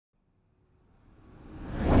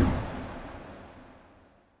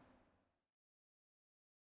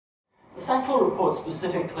Sackville report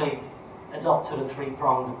specifically adopted a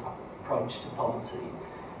three-pronged approach to poverty,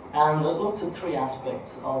 and it looked at three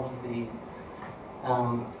aspects of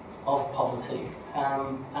poverty,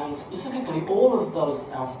 and specifically all of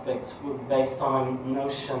those aspects were based on a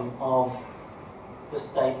notion of the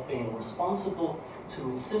state being responsible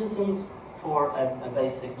to its citizens for a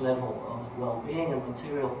basic level of well-being and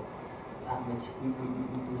material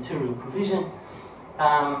provision.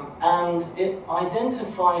 And it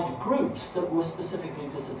identified groups that were specifically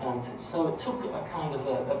disadvantaged. So it took a kind of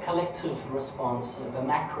a collective response, a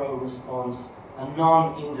macro response, a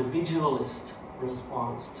non-individualist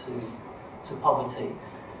response to poverty.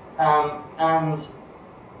 And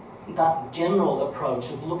that general approach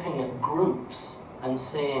of looking at groups and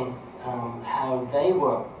seeing how they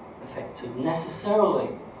were affected necessarily,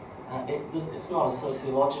 it's not a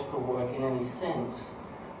sociological work in any sense,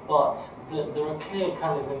 but there are clear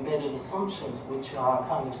kind of embedded assumptions which are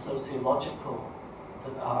kind of sociological,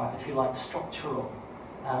 that are, if you like, structural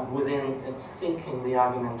within its thinking, the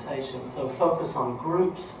argumentation. So focus on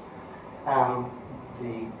groups, and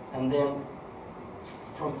then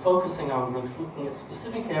from focusing on groups, looking at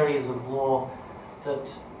specific areas of law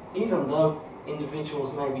that, even though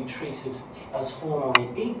individuals may be treated as formally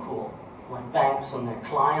equal, like banks and their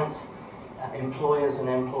clients, employers and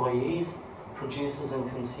employees, producers and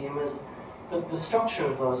consumers, that the structure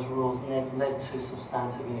of those rules led to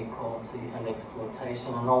substantive inequality and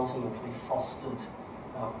exploitation, and ultimately fostered,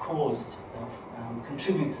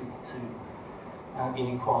 contributed to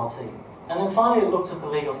inequality. And then finally it looked at the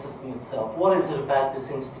legal system itself. What is it about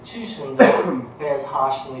this institution that bears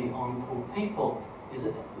harshly on poor people? Is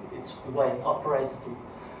it the way it operates, the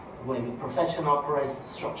way the profession operates, the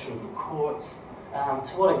structure of the courts?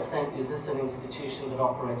 To what extent is this an institution that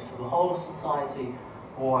operates for the whole of society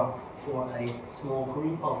or for a small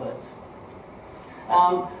group of it?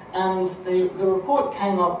 And the report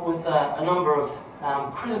came up with a number of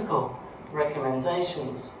critical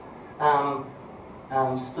recommendations,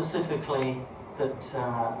 specifically that,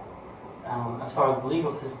 as far as the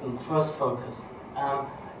legal system, the first focus,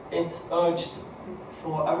 it's urged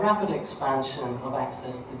for a rapid expansion of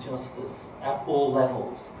access to justice at all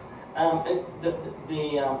levels.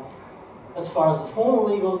 As far as the formal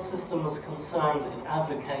legal system was concerned, it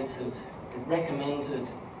advocated, it recommended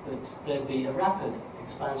that there be a rapid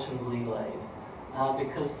expansion of legal aid,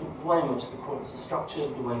 because the way in which the courts are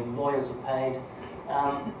structured, the way the lawyers are paid,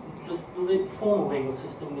 the formal legal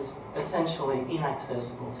system was essentially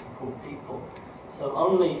inaccessible to poor people. So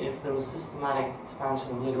only if there was systematic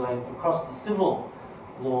expansion of legal aid across the civil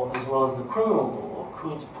law as well as the criminal law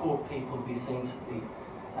could poor people be seen to be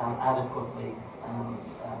adequately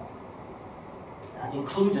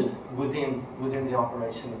included within the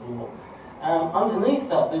operation of law. Underneath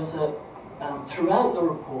that, there's throughout the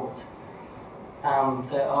report,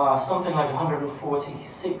 there are something like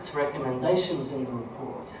 146 recommendations in the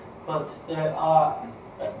report, but there are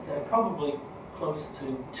probably close to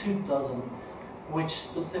 24 which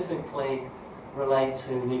specifically relate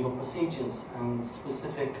to legal procedures, and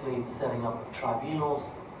specifically the setting up of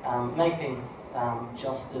tribunals, making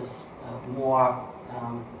justice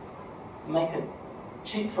make it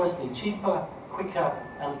firstly cheaper, quicker,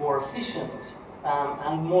 and more efficient,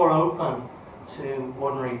 and more open to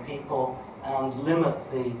ordinary people, and limit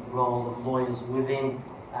the role of lawyers within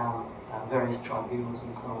various tribunals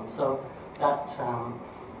and so on. So that,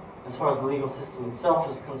 as far as the legal system itself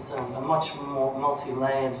is concerned, a much more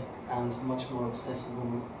multi-layered and much more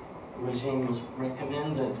accessible regime was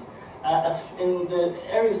recommended. As in the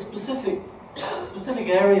specific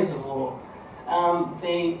areas of law,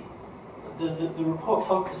 the report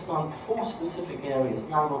focused on 4 specific areas: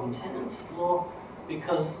 landlord and tenant law,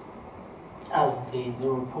 because, as the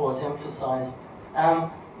report emphasized,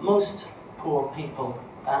 most poor people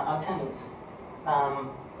are tenants,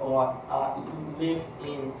 or live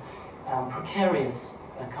in precarious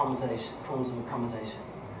forms of accommodation.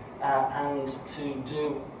 And to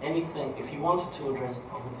do anything, if you wanted to address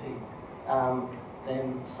poverty,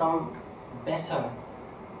 then some better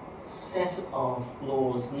set of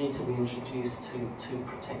laws need to be introduced to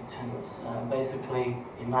protect tenants. Basically,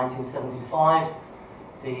 in 1975,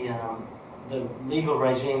 the legal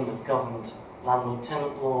regime that governed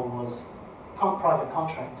landlord-tenant law was private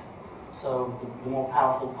contract. So the more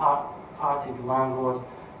powerful party, the landlord,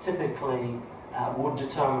 typically would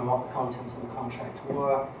determine what the contents of the contract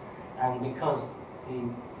were, and because the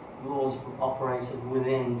laws operated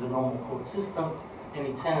within the normal court system,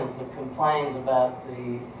 any tenant that complained about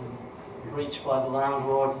the breach by the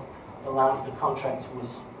landlord, the contracts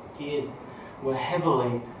were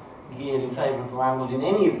heavily geared in favour of the landlord in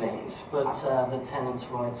any event, but the tenants'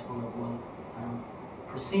 rights were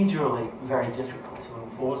procedurally very difficult to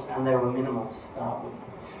enforce, and they were minimal to start with.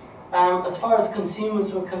 As far as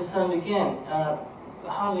consumers were concerned, again,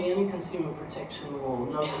 hardly any consumer protection law,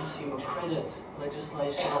 no consumer credit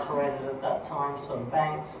legislation operated at that time, so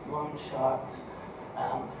banks, loan sharks,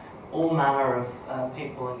 all manner of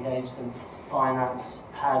people engaged in finance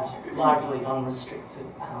had largely unrestricted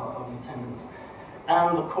power over tenants.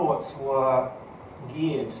 And the courts were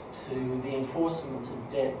geared to the enforcement of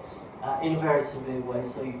debts in a very severe way,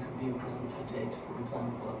 so you could be imprisoned for debt, for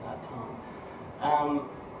example, at that time.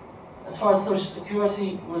 As far as Social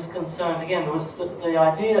Security was concerned, again, there was the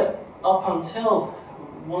idea up until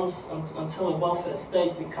a welfare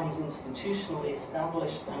state becomes institutionally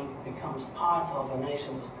established and becomes part of a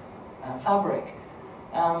nation's fabric,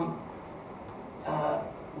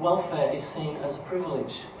 welfare is seen as a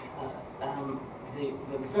privilege.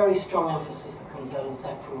 The very strong emphasis that comes out of the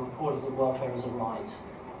Sackville report is that welfare is a right,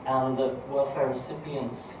 and that welfare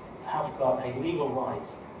recipients have got a legal right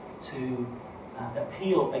to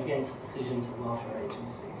appeal against decisions of welfare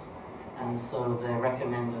agencies. And so they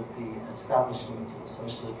recommended the establishment of the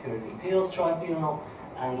Social Security Appeals Tribunal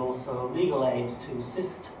and also legal aid to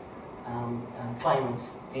assist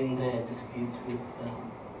claimants in their disputes with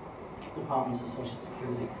departments of Social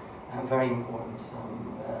Security. Very important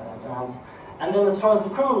advance. And then as far as the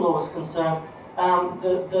criminal law is concerned,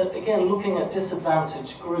 again, looking at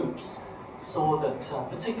disadvantaged groups, saw that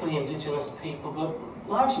particularly indigenous people, but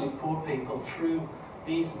largely poor people, through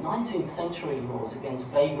these 19th century laws against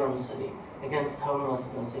vagrancy, against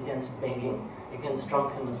homelessness, against begging, against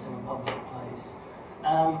drunkenness in a public place.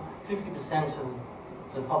 50% of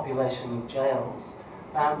the population of jails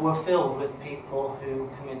were filled with people who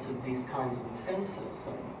committed these kinds of offences.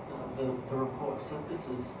 The report said this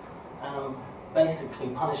is basically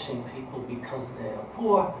punishing people because they are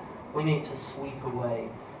poor. We need to sweep away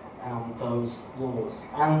those laws.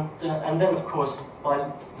 And then, of course, by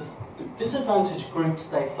the disadvantaged groups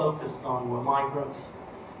they focused on were migrants,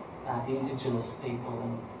 indigenous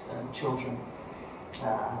people, and children.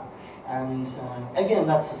 Again,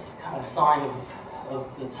 that's a kind of sign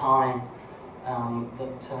of the time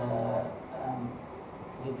that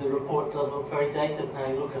the report does look very dated. Now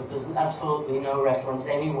you look at, there's absolutely no reference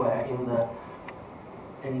anywhere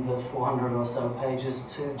in the 400 or so pages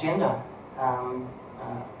to gender.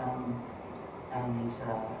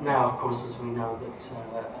 Now, of course, as we know, that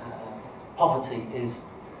poverty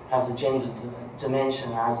has a gender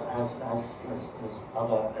dimension, as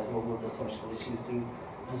all the social issues do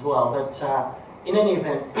as well. But in any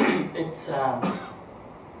event, it's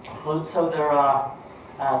so there are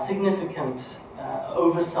significant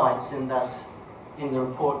oversights in the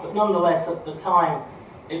report, but nonetheless, at the time,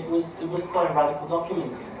 it was quite a radical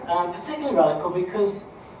document, particularly radical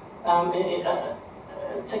because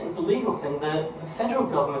technical legal thing, the federal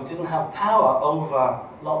government didn't have power over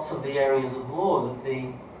lots of the areas of law that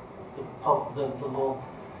the law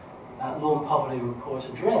and poverty report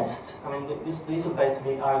addressed. I mean, these were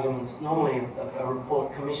basically arguments. Normally, a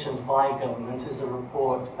report commissioned by government is a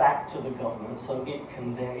report back to the government, so it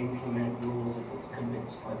can then implement rules if it's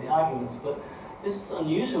convinced by the arguments. But this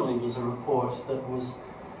unusually was a report that was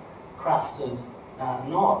crafted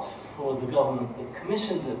not for the government that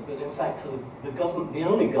commissioned it, but in fact for the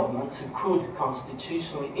only governments who could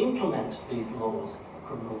constitutionally implement these laws, the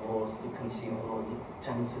criminal laws, the consumer law, the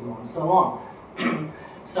tenancy law, and so on.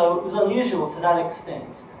 So it was unusual to that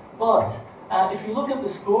extent. But if you look at the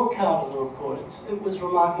scorecard of the report, it was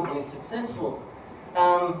remarkably successful.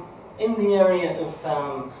 In the area of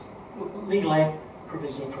legal aid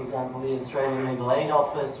provision, for example, the Australian Legal Aid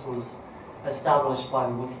Office was established by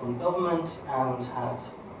the Whitlam government and had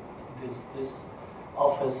this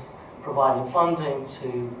office provided funding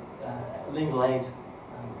to legal aid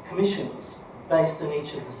commissions based in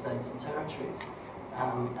each of the states and territories.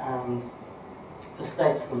 And the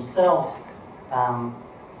states themselves,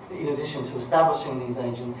 in addition to establishing these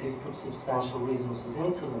agencies, put substantial resources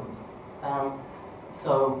into them.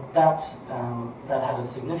 So that had a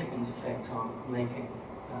significant effect on making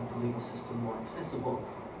the legal system more accessible.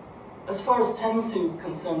 As far as tenancy is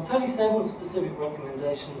concerned, 37 specific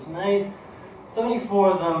recommendations made, 34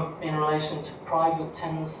 of them in relation to private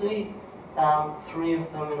tenancy, 3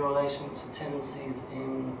 of them in relation to tenancies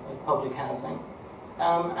in public housing,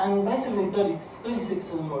 and basically 36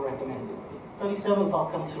 of them were recommended. The 37th I'll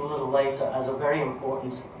come to a little later as a very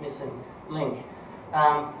important missing link.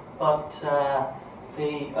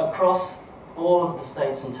 Across all of the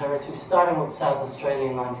states and territories, starting with South Australia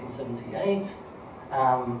in 1978,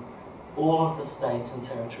 all of the states and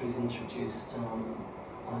territories introduced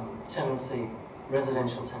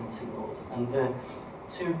residential tenancy laws. And the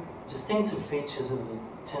two distinctive features of the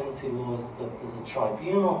tenancy laws is that there's a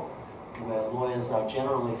tribunal where lawyers are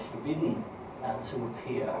generally forbidden to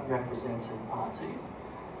appear representing parties.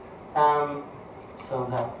 So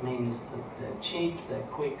that means that they're cheap, they're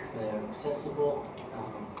quick, they're accessible,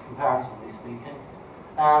 comparatively speaking.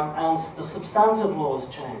 And the substantive laws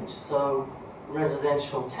changed. So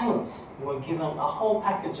residential tenants were given a whole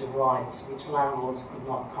package of rights which landlords could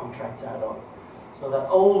not contract out of. So that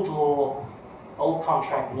old law, old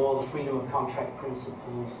contract law, the freedom of contract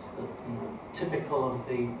principles, that, typical of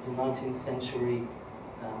the 19th century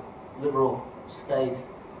liberal state,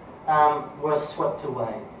 were swept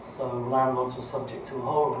away. So landlords were subject to a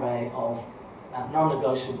whole array of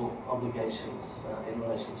non-negotiable obligations in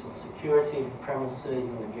relation to the security of the premises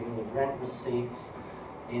and the giving of rent receipts,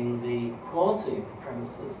 in the quality of the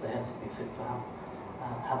premises. They had to be fit for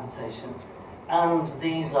habitation. And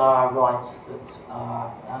these are rights that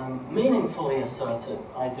are meaningfully asserted.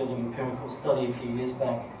 I did an empirical study a few years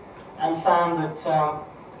back and found that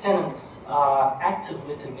tenants are active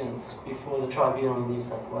litigants before the tribunal in New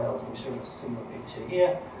South Wales. I'm sure it's a similar picture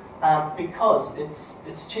here. Because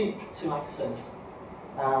it's cheap to access,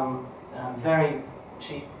 very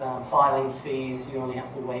cheap filing fees. You only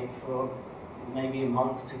have to wait for maybe a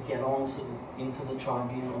month to get into the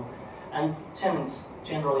tribunal. And tenants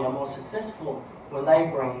generally are more successful when they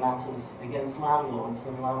bring matters against landlords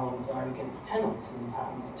than landlords are against tenants. As it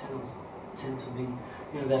happens, tenants tend to be,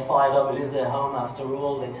 they're fired up. It is their home after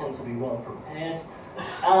all. They tend to be well prepared.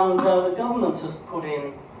 And the government has put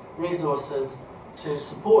in resources to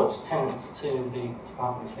support tenants to the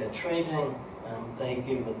Department of Fair Trading. They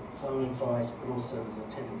give phone advice, but also there's a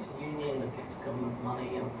tenants union that gets government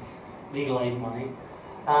money and legal aid money,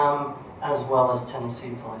 as well as tenancy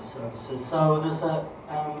advice services. So there's a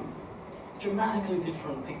dramatically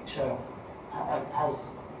different picture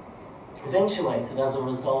has eventuated as a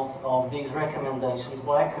result of these recommendations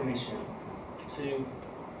by a commission to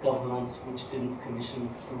governments which didn't commission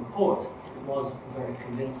a report. It was very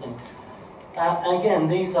convincing. And again,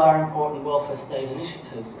 these are important welfare state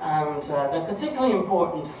initiatives, and they're particularly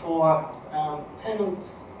important for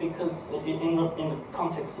tenants because, in the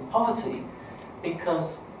context of poverty,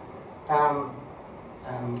 because a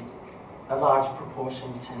large proportion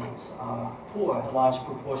of tenants are poor. A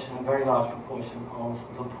very large proportion of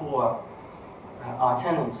the poor are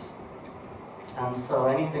tenants. And so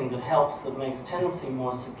anything that helps, that makes tenancy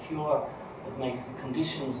more secure, that makes the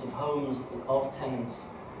conditions of homes of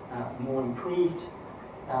tenants more improved,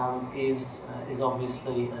 is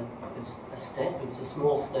obviously a step. It's a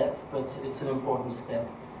small step, but it's an important step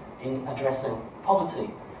in addressing poverty.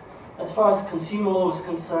 As far as consumer law is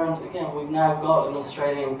concerned, again, we've now got an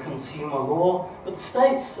Australian consumer law, but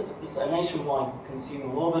states, it's a nationwide consumer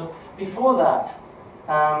law, but before that,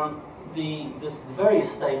 the various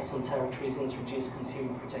states and territories introduced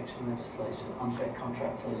consumer protection legislation, unfair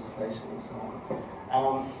contracts legislation, and so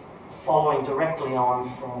on. Following directly on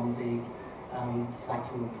from the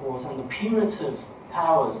Sackville report and the punitive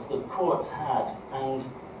powers that courts had and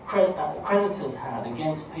creditors had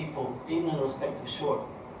against people, even in respect of short,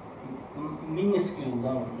 minuscule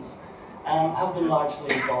loans, have been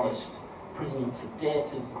largely abolished. Imprisonment for debt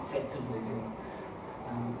has effectively been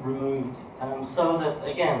removed. So that,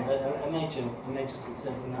 again, a major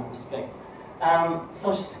success in that respect.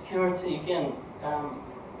 Social Security, again,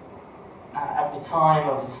 at the time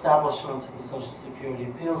of establishment of the Social Security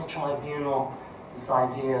Appeals Tribunal, this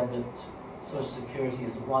idea that Social Security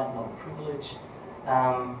is a right, not a privilege,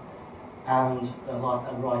 and a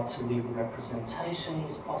right to legal representation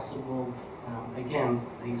is possible. Again,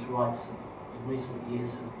 these rights in recent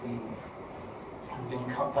years have been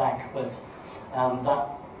cut back, but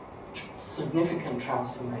that significant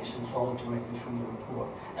transformation followed directly from the report.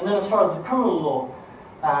 And then as far as the criminal law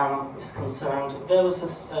is concerned, there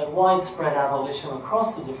was a widespread abolition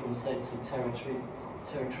across the different states and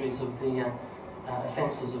territories of the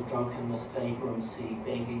offences of drunkenness, vagrancy,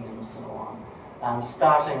 begging, and so on.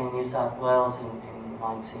 Starting in New South Wales in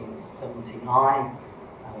 1979,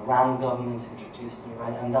 the Ram government introduced it,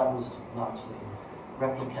 right, and that was largely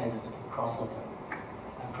replicated across other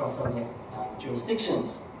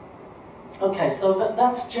jurisdictions. Okay, so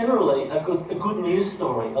that's generally a good news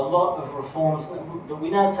story. A lot of reforms that we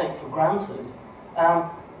now take for granted.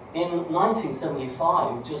 In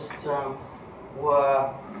 1975, just were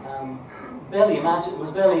it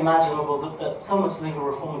was barely imaginable that so much legal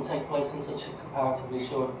reform would take place in such a comparatively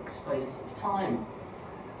short space of time.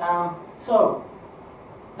 So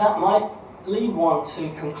that might lead one to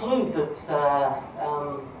conclude that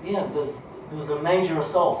there was a major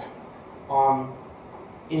assault on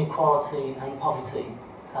inequality and poverty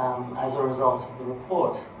as a result of the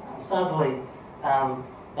report. Sadly,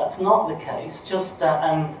 that's not the case. Just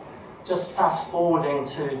fast forwarding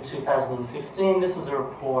to 2015, this is a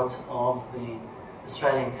report of the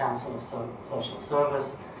Australian Council of Social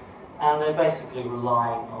Service, and they're basically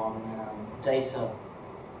relying on data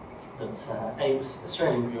that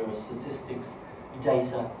Australian Bureau of Statistics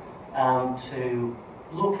data to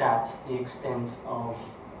look at the extent of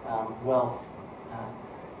wealth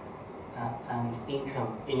and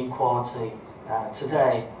income inequality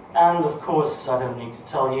today. And of course, I don't need to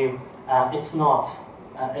tell you, it's not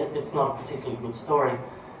a particularly good story.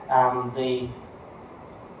 The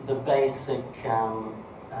basic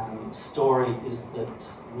story is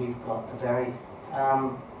that we've got a very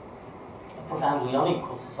profoundly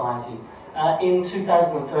unequal society. In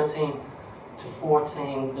 2013 to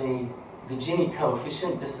 14, the Gini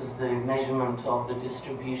coefficient, this is the measurement of the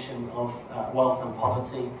distribution of wealth and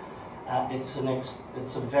poverty. It's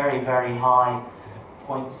a very, very high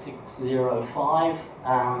 0.605,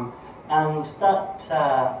 and that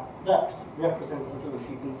represents, I don't know if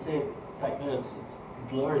you can see it back there, it's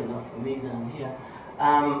blurry enough for me down here.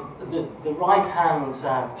 The right-hand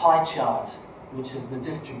pie chart, which is the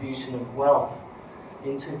distribution of wealth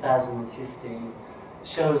in 2015,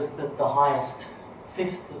 shows that the highest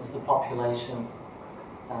fifth of the population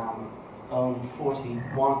owned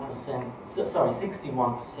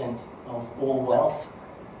 61% of all wealth,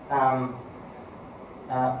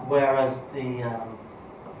 whereas the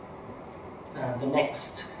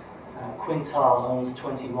next quintile owns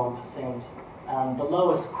 21%, and the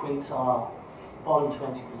lowest quintile, bottom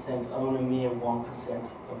 20%, own a mere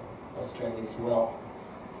 1% of Australia's wealth,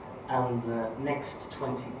 and the next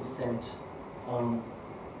 20% own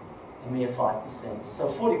a mere 5%. So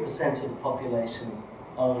 40% of the population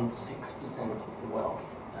own 6% of the wealth.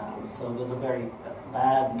 So there's a very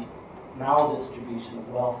bad maldistribution of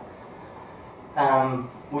wealth,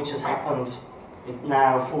 which has happened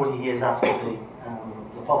now 40 years after the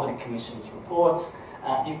Poverty Commission's reports.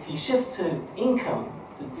 If you shift to income,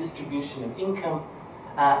 the distribution of income,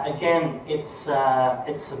 again, it's a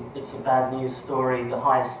bad news story. The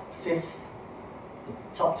highest fifth, the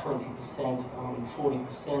top 20% own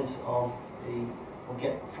 40% of or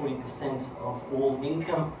get 40% of all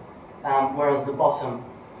income, whereas the bottom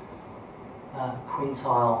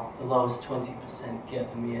quintile, the lowest 20%, get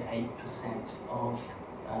a mere 8% of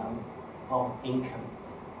income.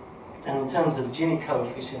 And in terms of Gini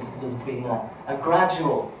coefficients, there's been a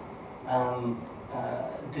gradual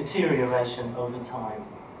deterioration over time.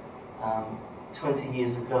 20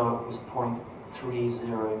 years ago it was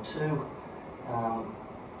 0.302.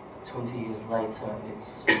 20 years later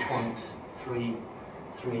it's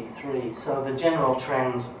 0.333. So the general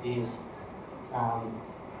trend is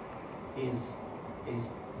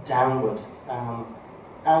downward.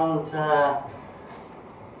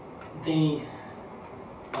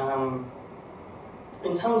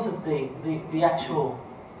 In terms of the actual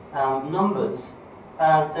numbers,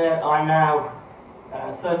 there are now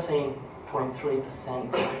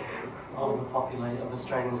 13.3% of the population of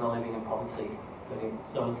Australians are living in poverty.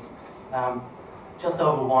 So it's just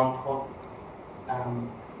over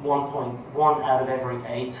 1.1 out of every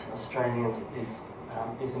 8 Australians is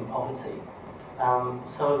in poverty.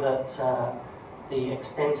 So that the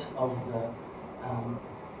extent of the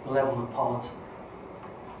level of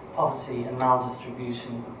poverty and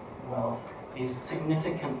maldistribution of wealth is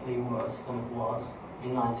significantly worse than it was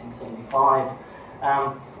in 1975.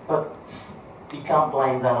 But you can't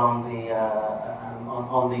blame that on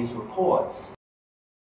these reports.